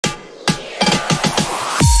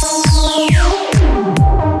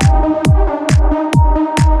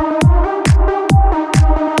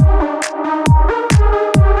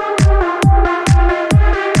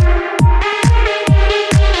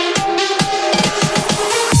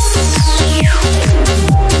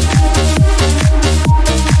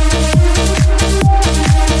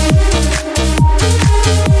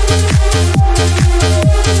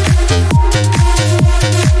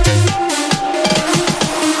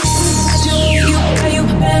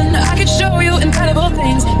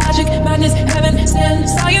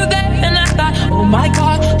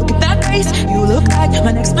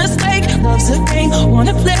love's a game,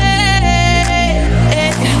 wanna play.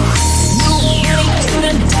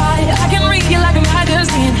 I can read you like a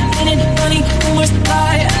magazine, and it's funny, rumors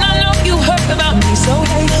fly. And I know you heard about me, so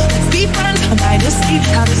hey, let's be friends. I'm by to see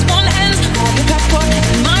how this one ends. Hold your passport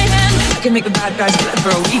in my hand. I can make the bad guys flip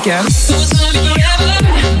for a weekend. So it's gonna be forever,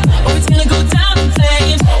 or it's gonna go down in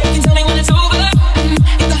flames. You can tell me when it's over,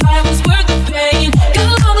 if the high was worth the pain.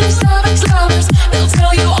 Got all these lovers, they'll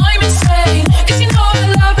tell you I'm insane, 'cause you know I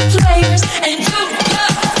love the players, and you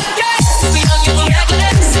love games. We'll be young and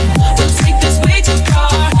reckless, we'll take this way too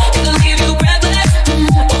far. It'll leave you breathless,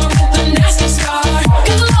 or with a nasty scar.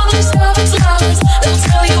 Got all these lovers, they'll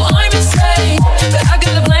tell you I'm insane, but I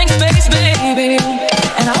got a blank space, baby,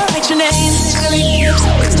 and I'll write your name. Cherry lips,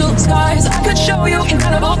 crystal skies, I could show you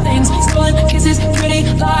incredible things. Stolen kisses, pretty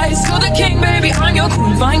lies. You're the king, baby, I'm your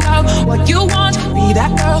queen. Find out what you want, be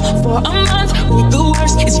that girl for a month. Wait, the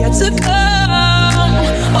worst is yet to come.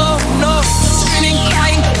 Oh no, screaming,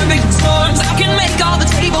 crying, perfect storms. I can make all the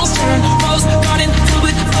tables turn. Rose garden filled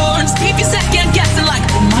with thorns. Keep you second guessing like,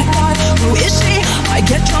 oh my god, who is she? I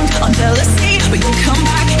get drunk on jealousy, but you come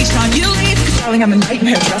back each time you leave. 'Cause darling, I'm a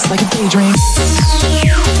nightmare dressed like a daydream.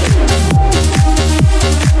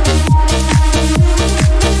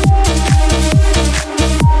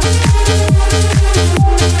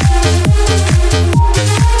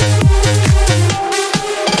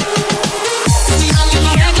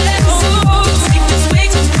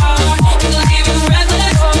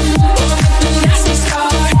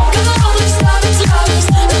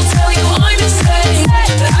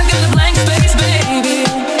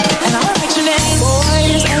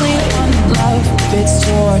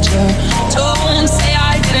 Don't say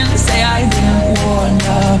I didn't warn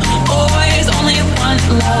ya. Boys, only one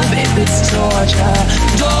love if it's torture.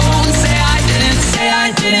 Don't say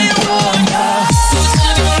I didn't warn ya. So it's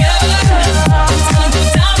gonna be forever, it's gonna go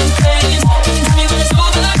down in flames. You can tell me when it's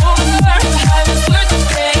over, the high was worth the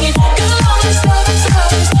pain. Got all these lovers,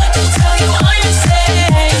 they'll tell you I'm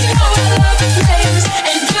insane. You know I love the players,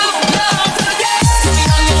 and you love the game.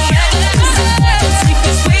 We'll be young and reckless, we'll take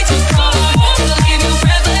this way too far. It'll leave you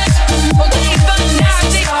breathless, or leave a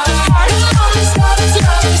nasty scar. Got all these lovers,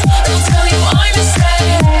 they'll tell you I'm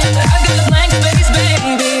insane, but I got a blank space,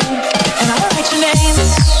 baby, and I'll write your name.